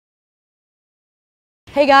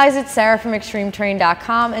Hey guys, it's Sarah from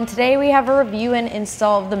ExtremeTerrain.com, and today we have a review and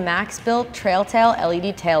install of the Maxbilt Trailtail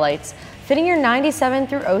LED taillights fitting your 97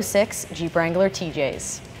 through 06 Jeep Wrangler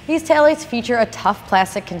TJs. These taillights feature a tough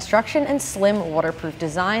plastic construction and slim waterproof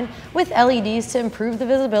design with LEDs to improve the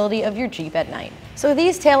visibility of your Jeep at night. So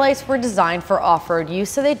these taillights were designed for off-road use,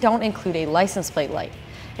 so they don't include a license plate light.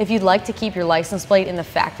 If you'd like to keep your license plate in the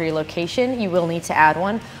factory location, you will need to add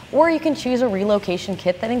one, or you can choose a relocation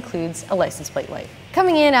kit that includes a license plate light.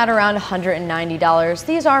 Coming in at around $190,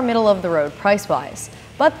 these are middle of the road price-wise,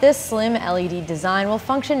 but this slim LED design will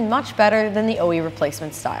function much better than the OE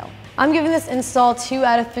replacement style. I'm giving this install 2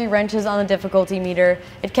 out of 3 wrenches on the difficulty meter.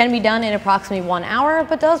 It can be done in approximately 1 hour,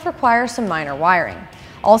 but does require some minor wiring.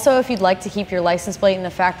 Also, if you'd like to keep your license plate in the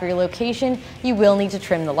factory location, you will need to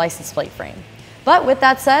trim the license plate frame. But with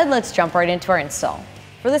that said, let's jump right into our install.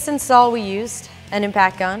 For this install, we used an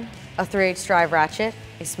impact gun, a 3/8 drive ratchet,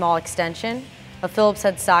 a small extension, a Phillips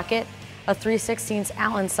head socket, a 3/16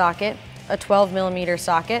 Allen socket, a 12mm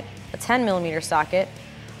socket, a 10mm socket,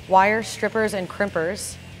 wire strippers and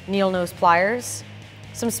crimpers, needle nose pliers,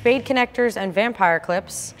 some spade connectors and vampire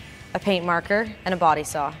clips, a paint marker, and a body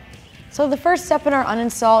saw. So the first step in our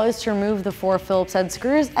uninstall is to remove the 4 Phillips head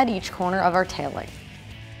screws at each corner of our taillight.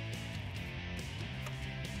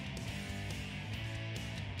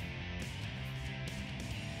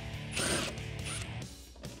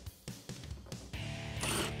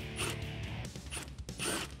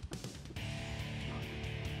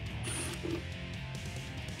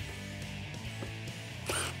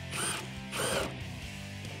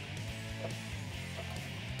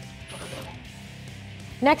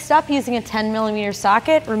 Next up, using a 10mm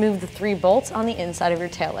socket, remove the 3 bolts on the inside of your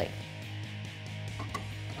taillight.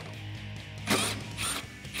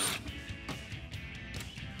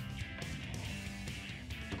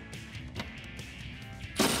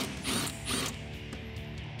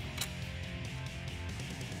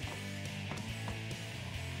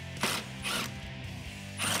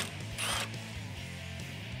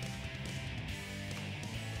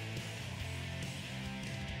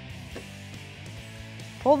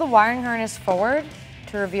 Pull the wiring harness forward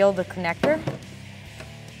to reveal the connector.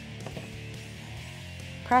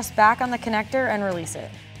 Press back on the connector and release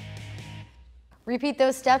it. Repeat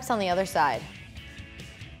those steps on the other side.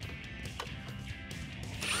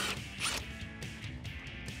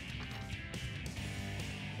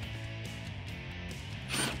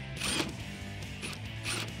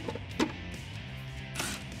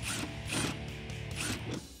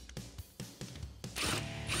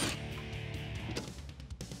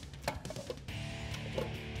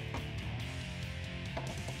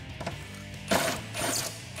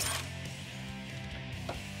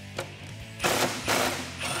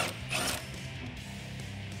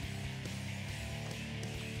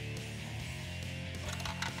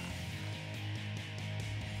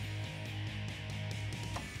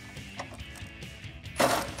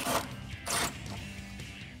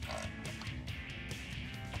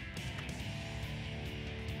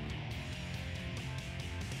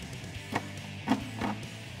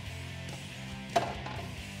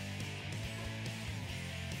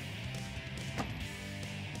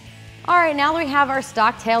 Alright, now that we have our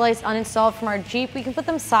stock taillights uninstalled from our Jeep, we can put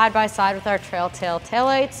them side by side with our Trailtail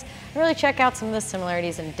taillights and really check out some of the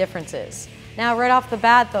similarities and differences. Now, right off the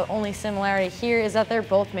bat, the only similarity here is that they're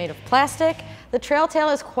both made of plastic. The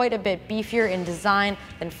Trailtail is quite a bit beefier in design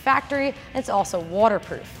than factory, and it's also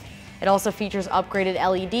waterproof. It also features upgraded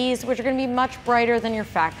LEDs, which are going to be much brighter than your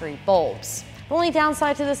factory bulbs. The only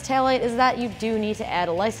downside to this taillight is that you do need to add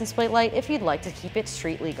a license plate light if you'd like to keep it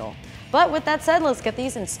street legal. But with that said, let's get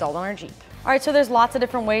these installed on our Jeep. Alright, so there's lots of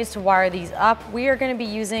different ways to wire these up. We are going to be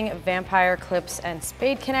using vampire clips and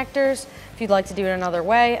spade connectors. If you'd like to do it another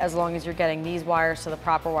way, as long as you're getting these wires to the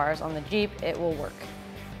proper wires on the Jeep, it will work.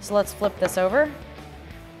 So let's flip this over.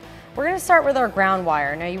 We're going to start with our ground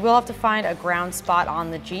wire. Now, you will have to find a ground spot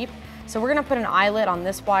on the Jeep. So we're going to put an eyelet on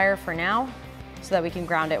this wire for now so that we can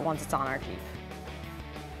ground it once it's on our Jeep.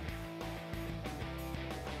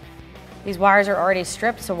 These wires are already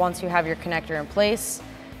stripped, so once you have your connector in place,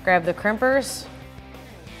 grab the crimpers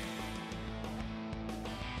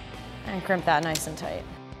and crimp that nice and tight.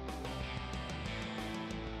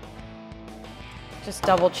 Just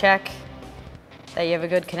double check that you have a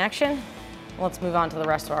good connection. Let's move on to the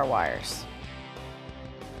rest of our wires.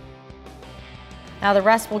 Now the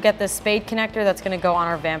rest will get this spade connector that's going to go on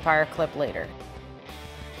our vampire clip later.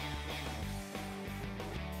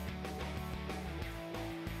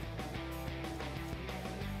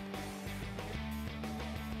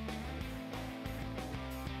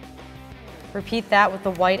 Repeat that with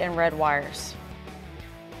the white and red wires.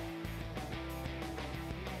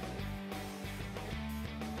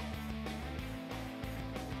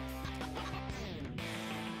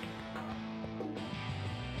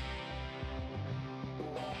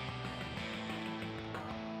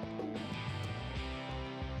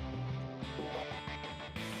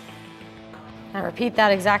 Now repeat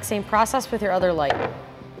that exact same process with your other light.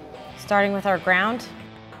 Starting with our ground.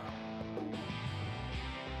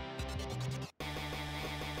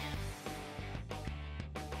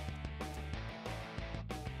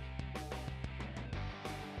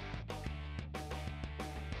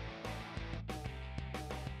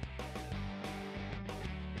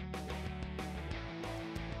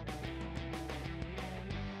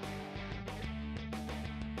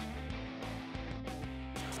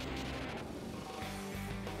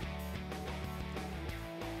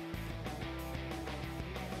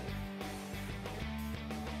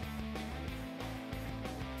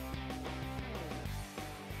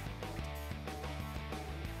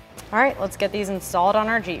 All right, let's get these installed on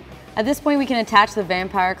our Jeep. At this point, we can attach the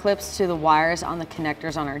vampire clips to the wires on the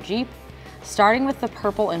connectors on our Jeep. Starting with the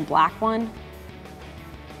purple and black one,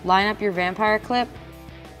 line up your vampire clip.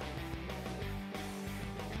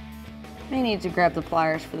 May need to grab the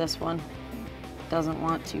pliers for this one. Doesn't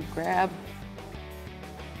want to grab.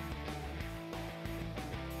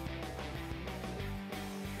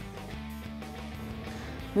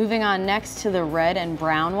 Moving on next to the red and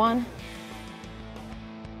brown one.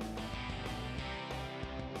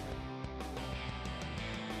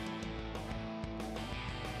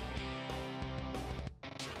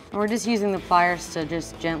 And we're just using the pliers to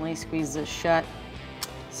just gently squeeze this shut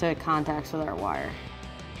so it contacts with our wire.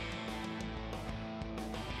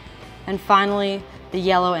 And finally, the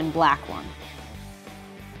yellow and black one.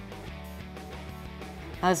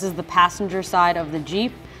 Now this is the passenger side of the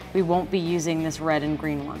Jeep. We won't be using this red and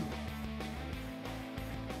green one.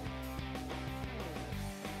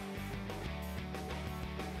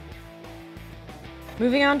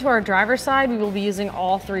 Moving on to our driver's side, we will be using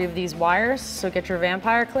all three of these wires, so get your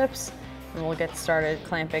vampire clips and we'll get started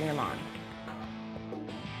clamping them on.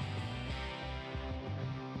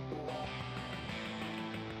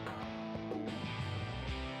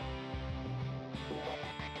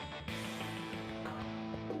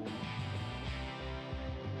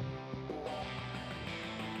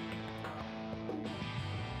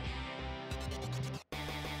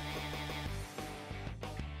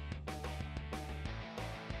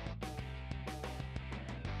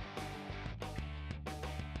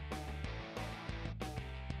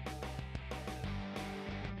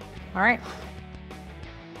 All right,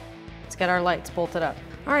 let's get our lights bolted up.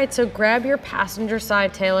 All right, so grab your passenger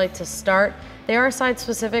side taillight to start. They are side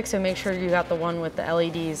specific, so make sure you got the one with the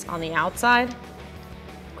LEDs on the outside.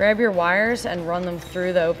 Grab your wires and run them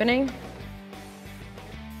through the opening.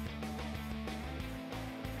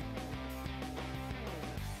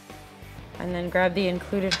 And then grab the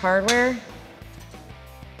included hardware.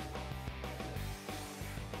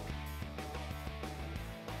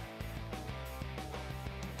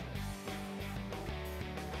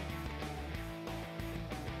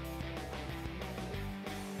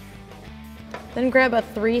 Then grab a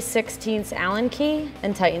 3/16 Allen key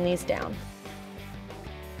and tighten these down.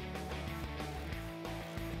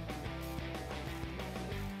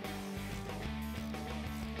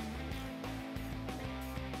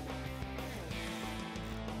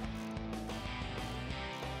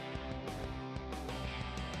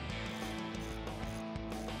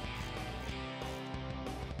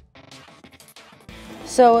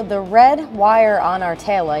 So the red wire on our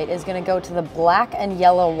taillight is going to go to the black and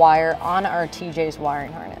yellow wire on our TJ's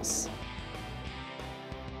wiring harness.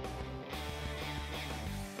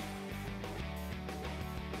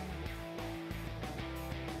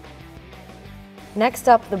 Next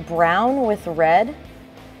up, the brown with red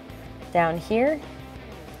down here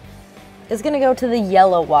is going to go to the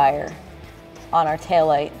yellow wire on our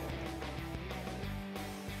taillight.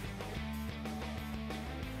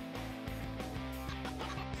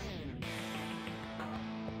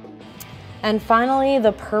 And finally,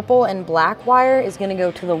 the purple and black wire is going to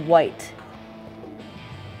go to the white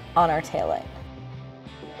on our taillight.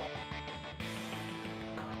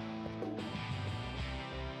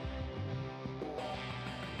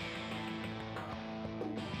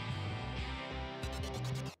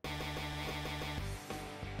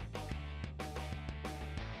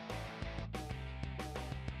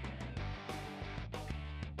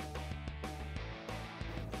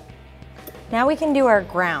 Now we can do our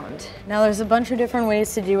ground. Now there's a bunch of different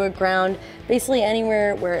ways to do a ground. Basically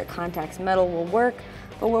anywhere where it contacts metal will work,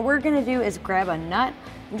 but what we're gonna do is grab a nut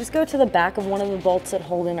and just go to the back of one of the bolts that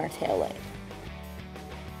hold in our taillight.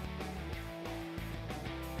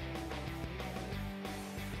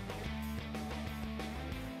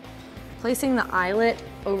 Placing the eyelet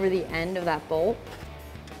over the end of that bolt,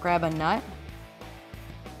 grab a nut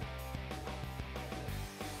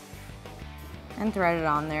and thread it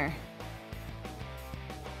on there.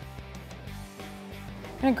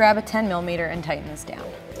 I'm gonna grab a 10mm and tighten this down.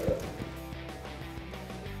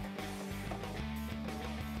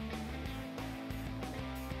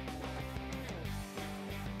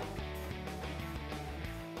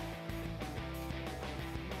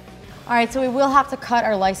 All right, so we will have to cut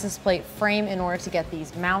our license plate frame in order to get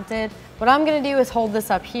these mounted. What I'm gonna do is hold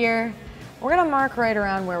this up here. We're gonna mark right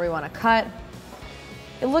around where we wanna cut.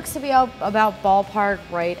 It looks to be about ballpark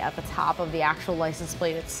right at the top of the actual license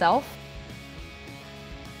plate itself.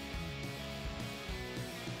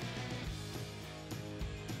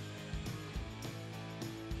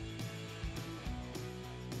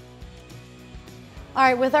 All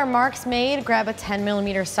right, with our marks made, grab a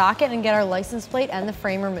 10mm socket and get our license plate and the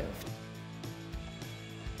frame removed.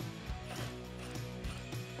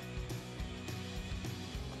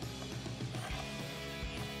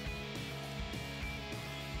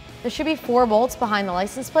 There should be 4 bolts behind the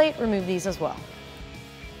license plate. Remove these as well.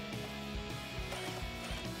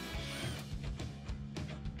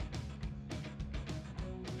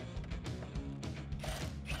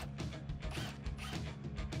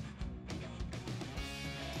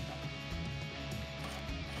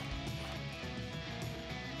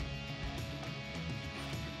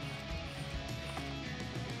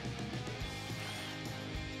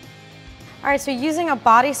 All right, so using a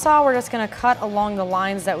body saw, we're just gonna cut along the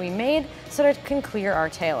lines that we made so that it can clear our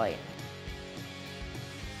taillight.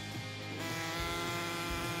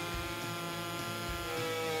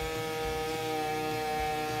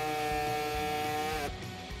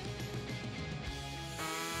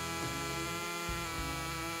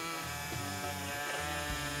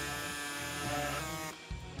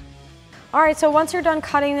 All right, so once you're done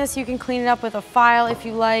cutting this, you can clean it up with a file if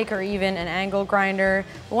you like, or even an angle grinder.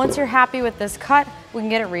 But once you're happy with this cut, we can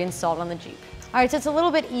get it reinstalled on the Jeep. All right, so it's a little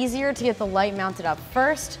bit easier to get the light mounted up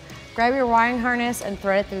first. Grab your wiring harness and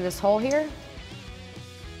thread it through this hole here.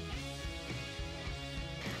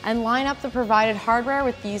 And line up the provided hardware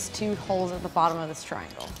with these 2 holes at the bottom of this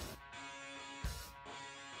triangle.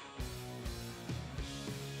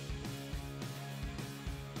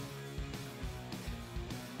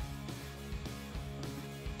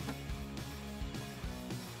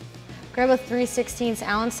 Grab a 3/16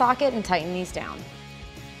 Allen socket and tighten these down.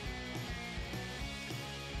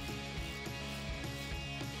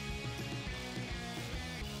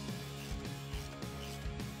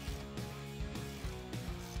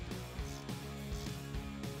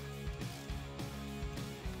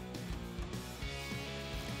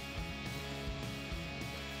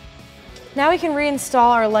 Now we can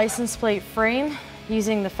reinstall our license plate frame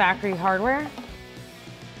using the factory hardware.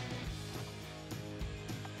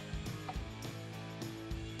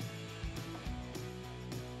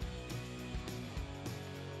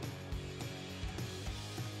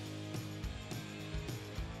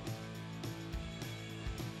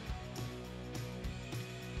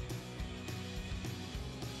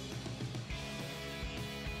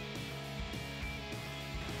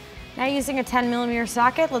 Now using a 10mm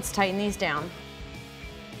socket, let's tighten these down.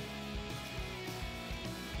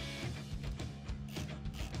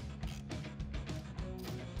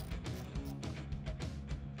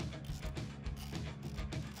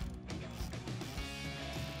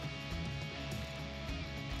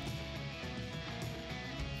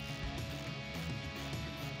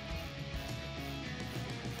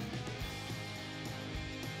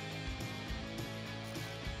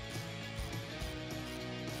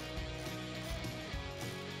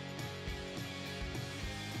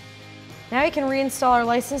 Now we can reinstall our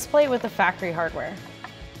license plate with the factory hardware.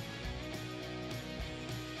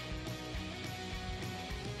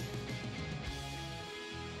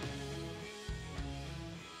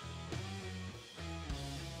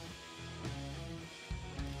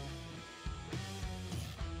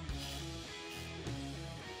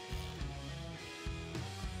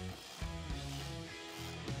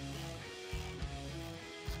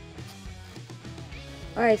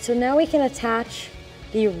 All right, so now we can attach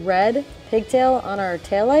the red pigtail on our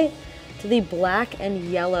taillight to the black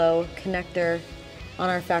and yellow connector on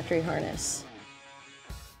our factory harness.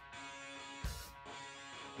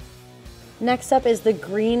 Next up is the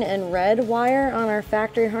green and red wire on our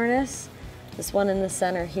factory harness, this one in the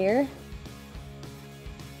center here.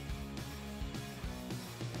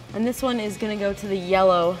 And this one is going to go to the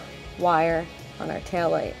yellow wire on our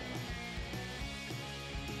taillight.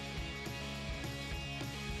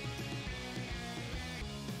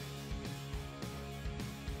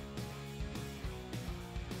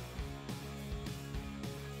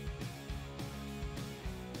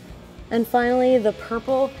 And finally, the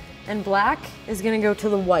purple and black is going to go to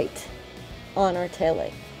the white on our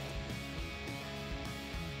taillight.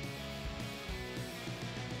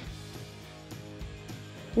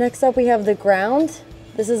 Next up we have the ground.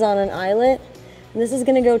 This is on an eyelet, and this is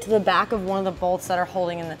going to go to the back of one of the bolts that are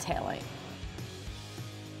holding in the taillight.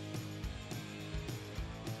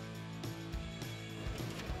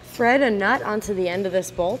 Thread a nut onto the end of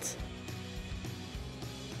this bolt.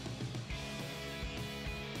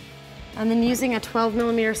 And then using a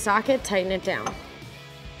 12mm socket, tighten it down.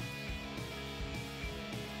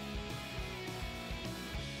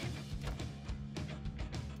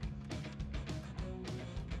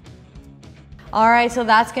 All right, so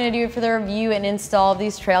that's gonna do it for the review and install of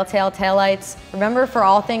these Trail Tail taillights. Remember, for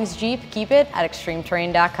all things Jeep, keep it at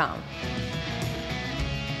ExtremeTerrain.com.